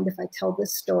doesn't mind if I tell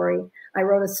this story. I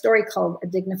wrote a story called A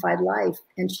Dignified Life,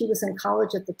 and she was in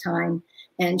college at the time,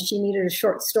 and she needed a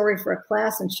short story for a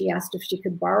class, and she asked if she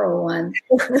could borrow one.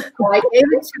 So I gave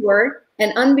it to her,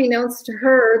 and unbeknownst to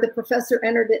her, the professor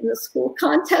entered it in the school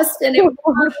contest, and it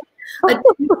was A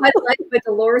Dignified Life by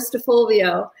Dolores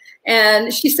DeFulvio.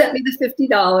 And she sent me the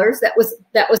 $50. That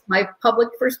was my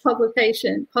first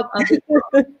publication.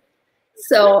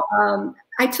 So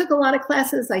I took a lot of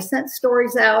classes. I sent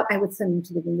stories out. I would send them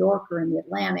to the New Yorker and the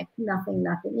Atlantic. Nothing,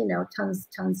 you know,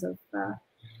 tons of.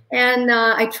 And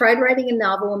I tried writing a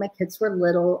novel when my kids were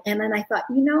little. And then I thought,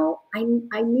 you know,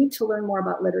 I need to learn more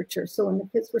about literature. So when the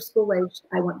kids were school aged,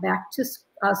 I went back to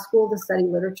school to study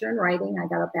literature and writing. I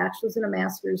got a bachelor's and a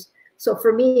master's. So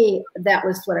for me, that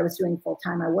was what I was doing full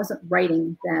time. I wasn't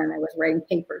writing then. I was writing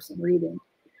papers and reading.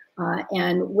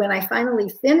 And when I finally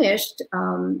finished,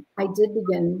 I did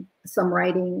begin some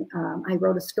writing. I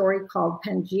wrote a story called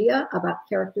Pangea about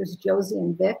characters Josie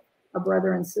and Vic, a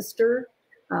brother and sister.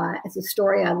 It's a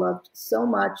story I loved so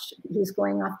much. He's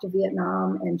going off to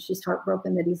Vietnam, and she's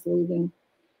heartbroken that he's leaving.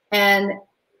 And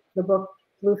the book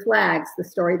Blue Flags, the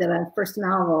story that I first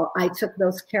novel, I took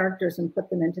those characters and put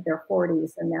them into their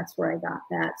 40s, and that's where I got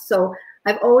that. So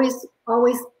I've always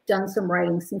done some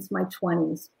writing since my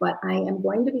 20s, but I am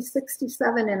going to be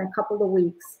 67 in a couple of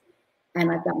weeks,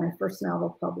 and I've got my first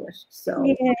novel published. So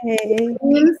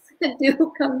dreams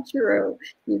do come true.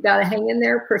 You've got to hang in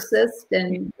there, persist,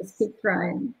 and just keep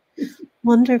trying.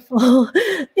 Wonderful.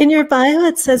 In your bio,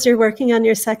 it says you're working on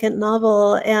your second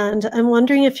novel, and I'm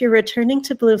wondering if you're returning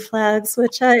to Blue Flags,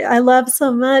 which I love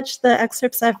so much, the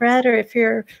excerpts I've read, or if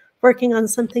you're working on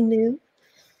something new.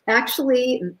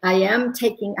 Actually, I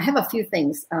have a few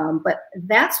things, but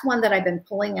that's one that I've been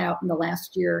pulling out in the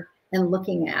last year and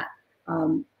looking at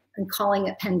and calling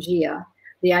it Pangea,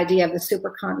 the idea of the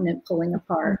supercontinent pulling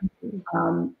apart.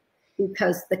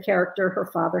 Because the character, her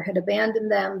father had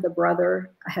abandoned them, the brother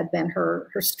had been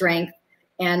her strength,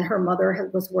 and her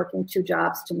mother was working 2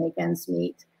 jobs to make ends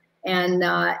meet. And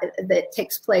that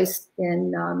takes place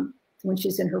in when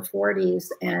she's in her 40s,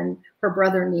 and her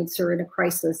brother needs her in a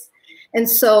crisis. And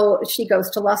so she goes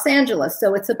to Los Angeles.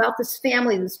 So it's about this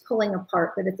family that's pulling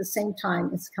apart, but at the same time,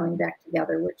 it's coming back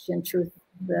together, which in truth,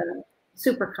 the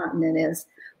supercontinent is.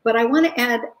 But I want to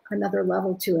add another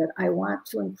level to it. I want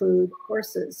to include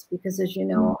horses, because as you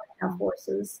know, I have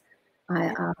horses.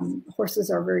 Horses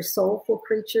are very soulful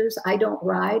creatures. I don't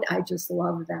ride, I just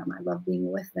love them. I love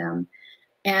being with them.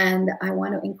 And I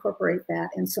want to incorporate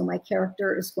that. And so my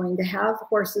character is going to have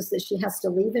horses that she has to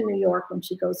leave in New York when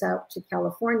she goes out to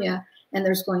California. And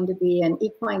there's going to be an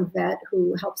equine vet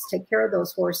who helps take care of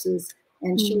those horses.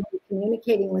 And she'll be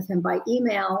communicating with him by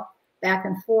email back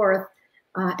and forth.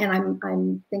 And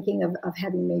I'm thinking of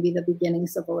having maybe the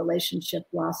beginnings of a relationship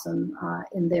blossom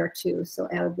in there too. So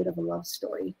add a bit of a love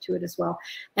story to it as well.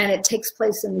 And it takes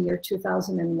place in the year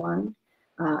 2001,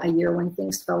 a year when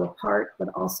things fell apart, but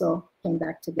also came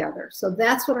back together. So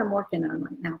that's what I'm working on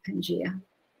right now, Pangea.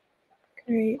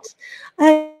 Great.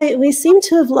 We seem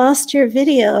to have lost your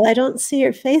video. I don't see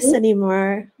your face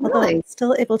anymore, although I'm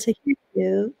still able to hear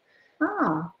you.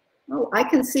 Oh, I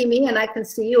can see me and I can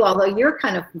see you, although you're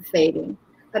kind of fading.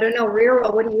 I don't know,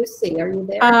 Rira, what do you see? Are you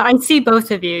there? I see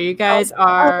both of you. You guys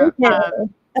are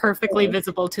perfectly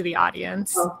visible to the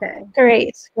audience. Okay.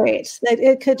 Great.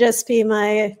 It could just be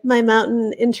my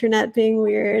mountain internet being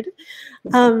weird.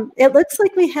 It looks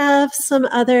like we have some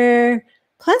other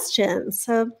questions.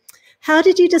 So how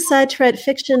did you decide to write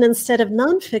fiction instead of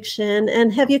nonfiction?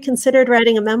 And have you considered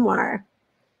writing a memoir?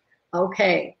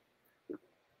 Okay.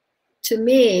 To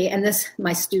me, and this,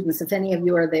 my students, if any of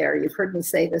you are there, you've heard me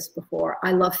say this before,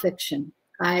 I love fiction.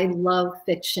 I love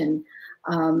fiction.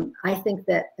 I think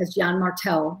that, as John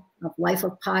Martel of Life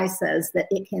of Pi says, that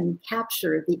it can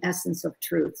capture the essence of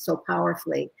truth so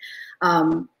powerfully.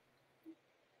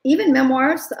 Even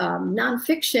memoirs,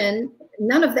 nonfiction,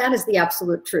 none of that is the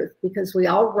absolute truth, because we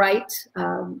all write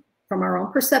from our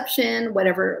own perception,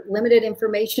 whatever limited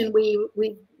information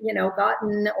we've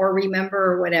gotten or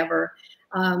remember or whatever.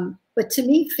 But to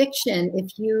me, fiction,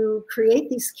 if you create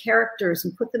these characters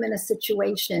and put them in a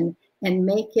situation and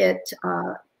make it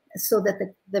so that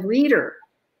the reader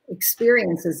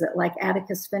experiences it, like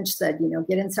Atticus Finch said,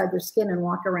 get inside their skin and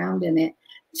walk around in it.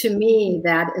 To me,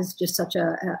 that is just such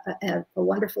a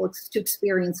wonderful to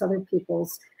experience other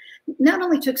people's. not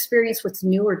only to experience what's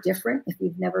new or different if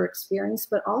you've never experienced,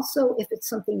 but also if it's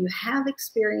something you have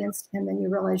experienced and then you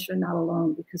realize you're not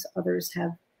alone because others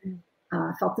have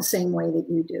felt the same way that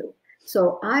you do.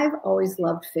 So I've always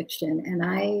loved fiction, and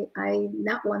I'm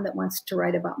not one that wants to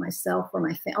write about myself or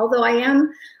my family. Although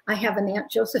I have an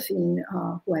Aunt Josephine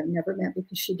who I've never met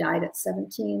because she died at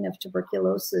 17 of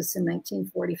tuberculosis in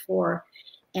 1944.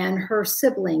 And her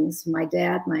siblings, my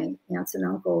dad, my aunts and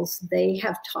uncles, they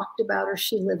have talked about her.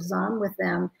 She lives on with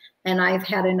them. And I've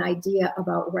had an idea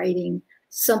about writing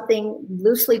something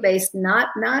loosely based, not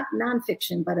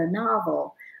nonfiction, but a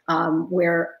novel.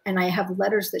 And I have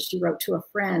letters that she wrote to a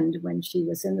friend when she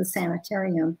was in the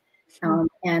sanitarium,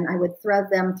 and I would thread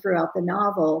them throughout the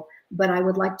novel, but I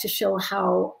would like to show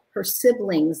how her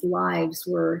siblings' lives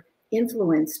were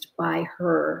influenced by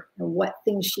her and what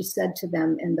things she said to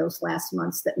them in those last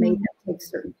months that made them take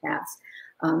certain paths.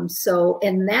 So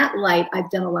in that light,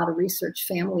 I've done a lot of research,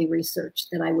 family research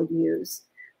that I would use.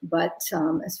 But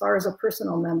as far as a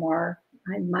personal memoir,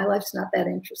 my life's not that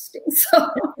interesting. So.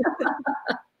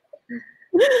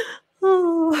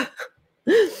 Oh,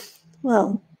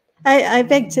 well, I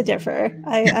beg to differ.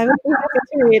 I would be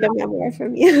happy to read a memoir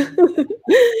from you.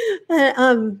 But,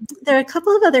 there are a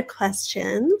couple of other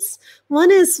questions.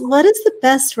 One is, what is the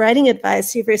best writing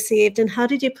advice you've received, and how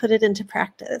did you put it into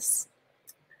practice?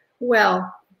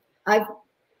 Well, I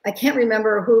can't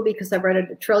remember who, because I've read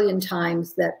it a trillion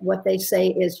times, that what they say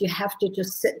is you have to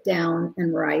just sit down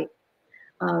and write.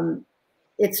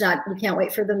 It's not, you can't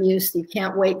wait for the muse. You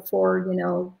can't wait for,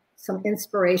 some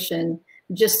inspiration.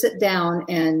 Just sit down,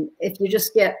 and if you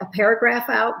just get a paragraph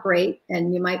out, great.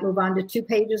 And you might move on to 2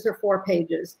 pages or 4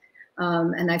 pages.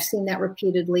 And I've seen that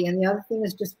repeatedly. And the other thing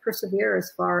is just persevere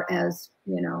as far as,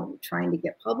 trying to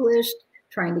get published,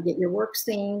 trying to get your work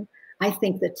seen. I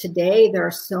think that today there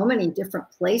are so many different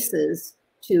places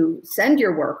to send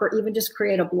your work, or even just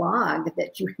create a blog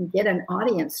that you can get an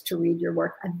audience to read your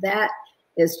work. And that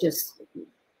is just,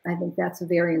 I think that's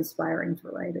very inspiring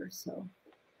for writers. So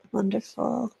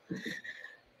wonderful.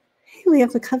 We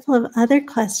have a couple of other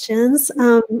questions.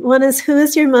 One is, who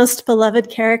is your most beloved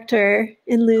character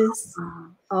in Luz?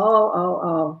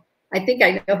 I think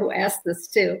I know who asked this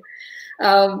too.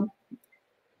 Well,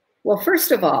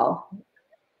 first of all,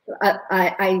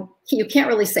 you can't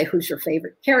really say who's your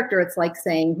favorite character. It's like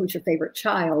saying who's your favorite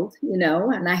child,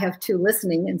 and I have 2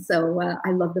 listening. And so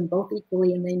I love them both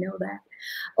equally, and they know that.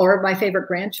 Or my favorite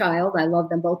grandchild, I love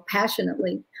them both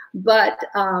passionately. But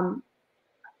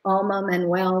Alma,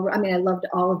 Manuel, I loved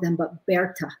all of them, but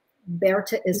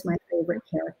Berta is my favorite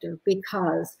character,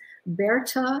 because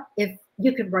Berta, if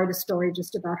you could write a story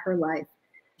just about her life,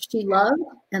 she loved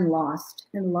and lost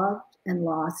and loved and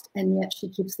lost, and yet she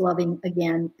keeps loving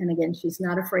again and again. She's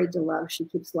not afraid to love. She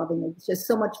keeps loving. She has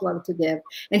so much love to give.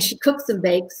 And she cooks and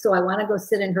bakes, so I want to go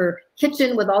sit in her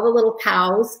kitchen with all the little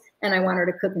cows, and I want her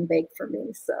to cook and bake for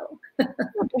me. So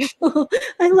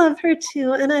I love her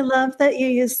too, and I love that you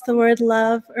use the word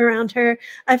love around her.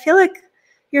 I feel like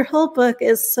your whole book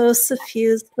is so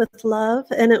suffused with love,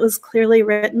 and it was clearly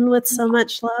written with so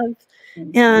much love.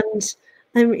 And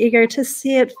I'm eager to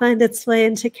see it find its way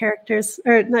into readers'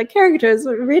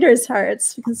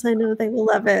 hearts, because I know they will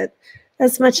love it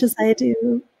as much as I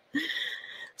do.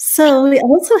 So we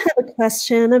also have a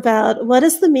question about, what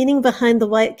is the meaning behind the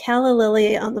white calla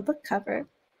lily on the book cover?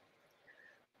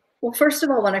 Well, first of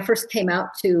all, when I first came out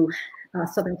to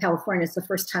Southern California, it's the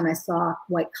first time I saw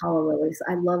white calla lilies.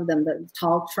 I love them, the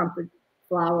tall trumpet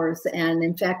flowers. And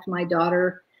in fact, my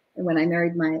daughter, when I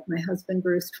married my husband,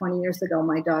 Bruce, 20 years ago,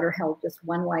 my daughter held just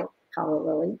one white calla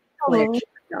lily, my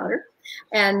daughter.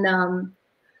 And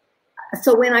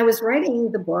so when I was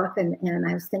writing the book, and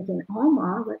I was thinking,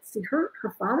 Alma, let's see, her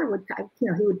father would, he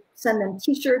would send them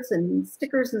T-shirts and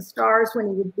stickers and stars when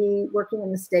he would be working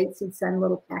in the States. He'd send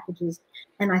little packages.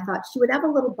 And I thought she would have a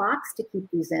little box to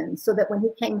keep these in, so that when he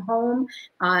came home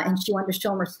and she wanted to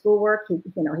show him her schoolwork, he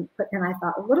put, and I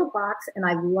thought, a little box. And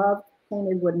I loved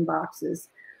painted wooden boxes.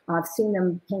 I've seen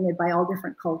them painted by all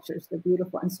different cultures. They're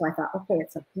beautiful. And so I thought, okay,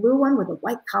 it's a blue one with a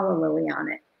white calla lily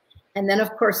on it. And then,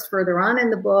 of course, further on in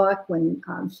the book, when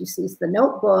she sees the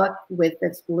notebook with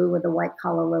its blue with a white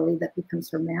calla lily that becomes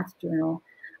her math journal.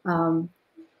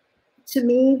 To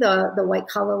me, the white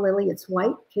calla lily, it's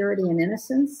white, purity and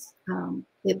innocence.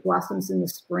 It blossoms in the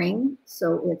spring,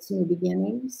 so it's new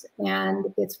beginnings. And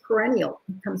it's perennial.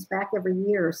 It comes back every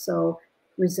year, so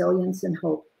resilience and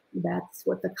hope. That's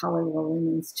what the calla lily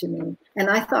means to me. And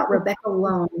I thought Rebecca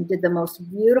Lone did the most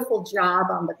beautiful job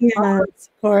on the cover. Yeah, it's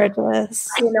gorgeous.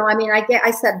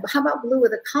 I said, how about blue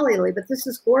with a calla lily? But this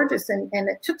is gorgeous. And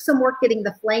it took some work getting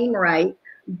the flame right.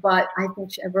 but I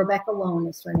think Rebecca Lone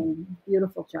is her name.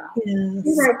 Beautiful job. Yes.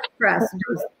 Rewrite Press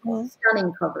does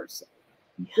stunning covers.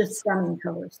 Just stunning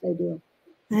covers. They do.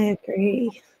 I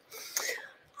agree.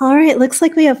 All right. Looks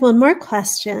like we have one more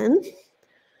question.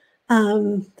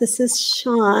 This is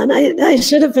Sean. I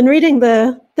should have been reading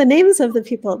the names of the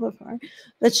people before,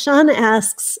 but Sean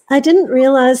asks, I didn't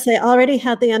realize they already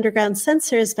had the underground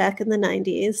censors back in the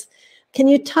 90s. Can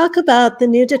you talk about the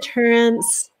new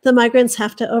deterrence the migrants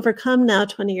have to overcome now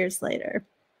 20 years later?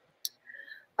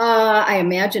 I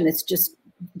imagine it's just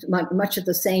much of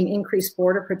the same: increased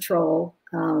border patrol,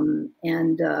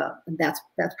 and that's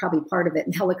probably part of it.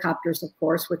 And helicopters, of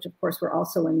course, which of course were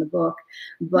also in the book.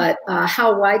 But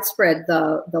how widespread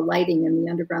the lighting and the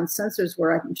underground sensors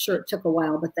were, I'm sure it took a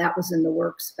while, but that was in the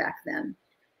works back then.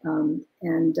 You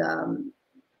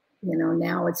know,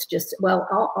 now it's just, well,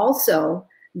 also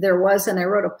there was, and I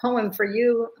wrote a poem for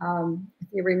you, if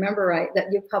you remember,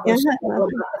 that you published about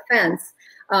the fence.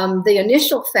 The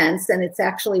initial fence, and it's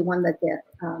actually one that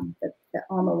that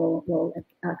Alma will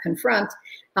confront,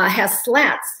 has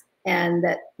slats, and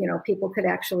that, you know, people could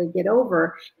actually get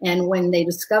over. And when they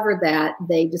discovered that,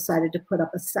 they decided to put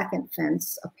up a second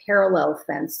fence, a parallel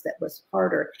fence that was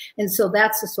harder. And so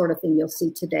that's the sort of thing you'll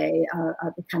see today,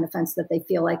 the kind of fence that they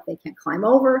feel like they can't climb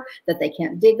over, that they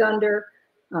can't dig under.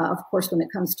 Of course, when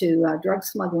it comes to drug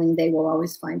smuggling, they will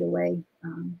always find a way,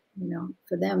 you know,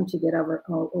 for them to get over,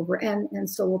 and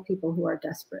so will people who are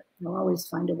desperate. They'll always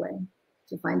find a way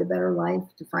to find a better life,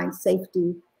 to find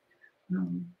safety.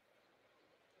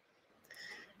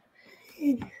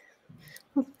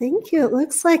 Well, thank you. It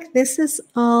looks like this is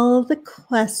all the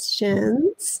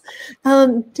questions.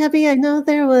 Debbie, I know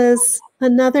there was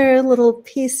another little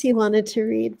piece you wanted to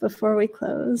read before we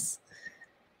close.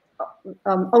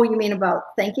 Oh, you mean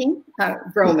about thanking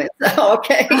Vroman?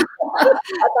 Okay. I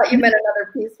thought you meant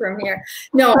another piece from here.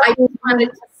 No, I just wanted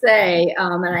to say,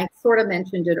 and I sort of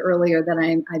mentioned it earlier, that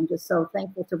I'm just so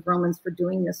thankful to Vromans for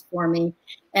doing this for me,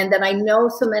 and that I know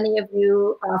so many of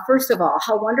you, first of all,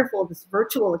 how wonderful this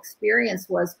virtual experience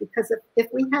was, because if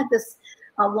we had this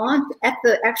launch at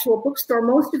the actual bookstore,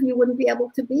 most of you wouldn't be able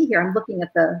to be here. I'm looking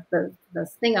at the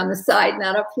thing on the side,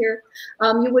 not up here.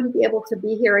 You wouldn't be able to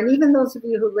be here. And even those of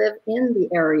you who live in the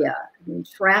area, I mean,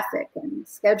 traffic and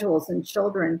schedules and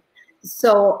children.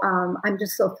 So I'm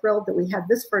just so thrilled that we had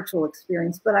this virtual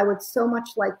experience, but I would so much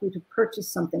like you to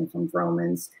purchase something from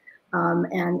Vromans.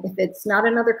 And if it's not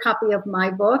another copy of my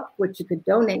book, which you could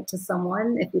donate to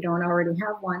someone if you don't already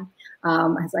have one,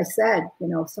 as I said, you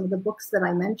know, some of the books that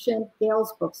I mentioned,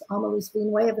 Gayle's books, Alma Luis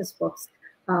Villanueva's books,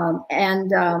 and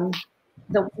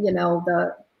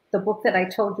the book that I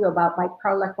told you about by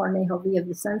Carla Cornejo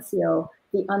Villavicencio,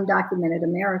 The Undocumented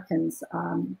Americans.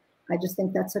 I just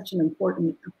think that's such an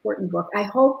important book. I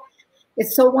hope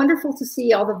it's so wonderful to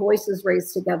see all the voices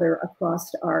raised together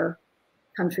across our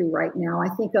country right now. I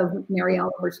think of Mary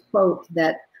Oliver's quote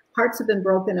that hearts have been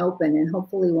broken open and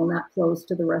hopefully will not close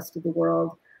to the rest of the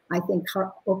world. I think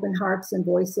open hearts and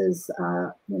voices,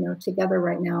 you know, together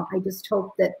right now. I just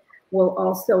hope that we'll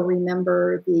also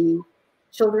remember the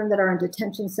children that are in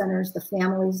detention centers, the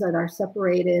families that are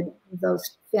separated,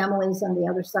 those families on the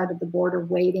other side of the border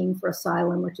waiting for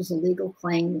asylum, which is a legal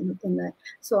claim.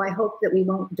 So I hope that we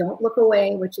don't look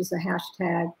away, which is a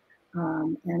hashtag.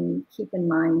 And keep in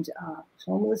mind,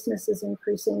 homelessness is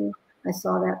increasing. I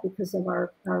saw that because of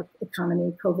our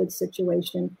economy, COVID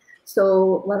situation.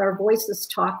 So let our voices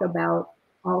talk about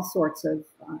all sorts of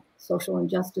social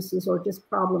injustices or just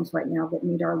problems right now that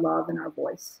need our love and our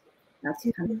voice. That's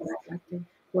kind of what I'd like to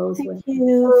close with. Thank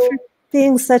you for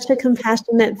being such a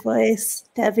compassionate voice,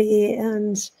 Debbie,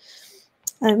 and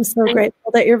I'm so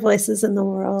grateful that your voice is in the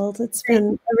world. It's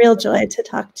been a real joy to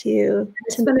talk to you.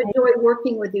 It's been a joy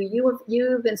working with you.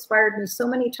 You've inspired me so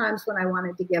many times when I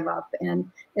wanted to give up, and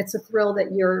it's a thrill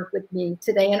that you're with me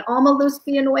today. And Alma Luz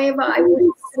Villanueva, I wish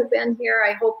you could have been here.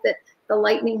 I hope that the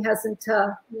lightning hasn't,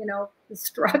 you know,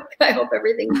 struck. I hope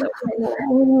everything's okay.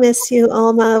 We miss you,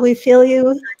 Alma. We feel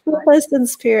you with us in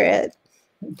spirit.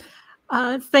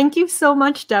 Thank you so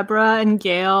much, Debra and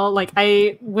Gayle. Like,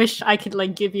 I wish I could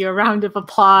like give you a round of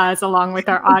applause along with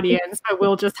our audience, but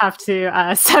we'll just have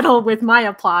to settle with my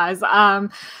applause.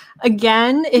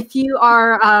 Again, if you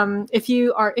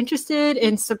are interested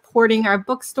in supporting our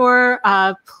bookstore,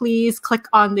 please click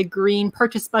on the green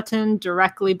purchase button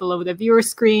directly below the viewer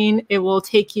screen. It will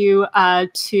take you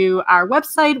to our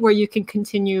website where you can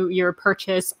continue your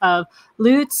purchase of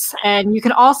Lutz. And you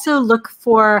can also look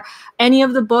for any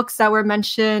of the books that were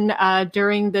mentioned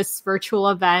during this virtual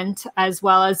event, as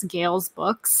well as Gayle's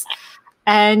books.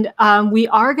 And we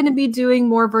are going to be doing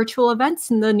more virtual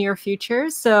events in the near future.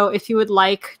 So if you would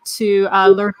like to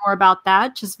learn more about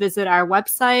that, just visit our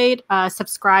website,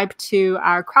 subscribe to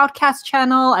our Crowdcast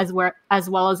channel, as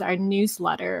well as our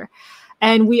newsletter.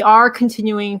 And we are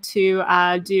continuing to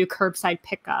do curbside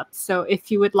pickup. So if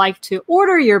you would like to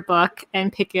order your book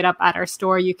and pick it up at our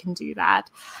store, you can do that.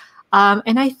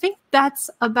 And I think that's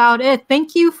about it.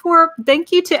 Thank you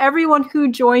to everyone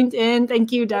who joined in.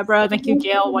 Thank you, Debra. Thank you,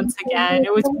 Gayle, once again.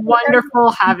 It was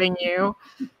wonderful having you.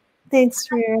 Thanks,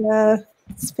 Rira.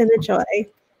 It's been a joy.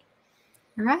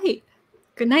 All right.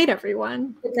 Good night,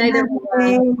 everyone. Good night,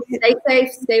 everyone. Stay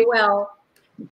safe, stay well.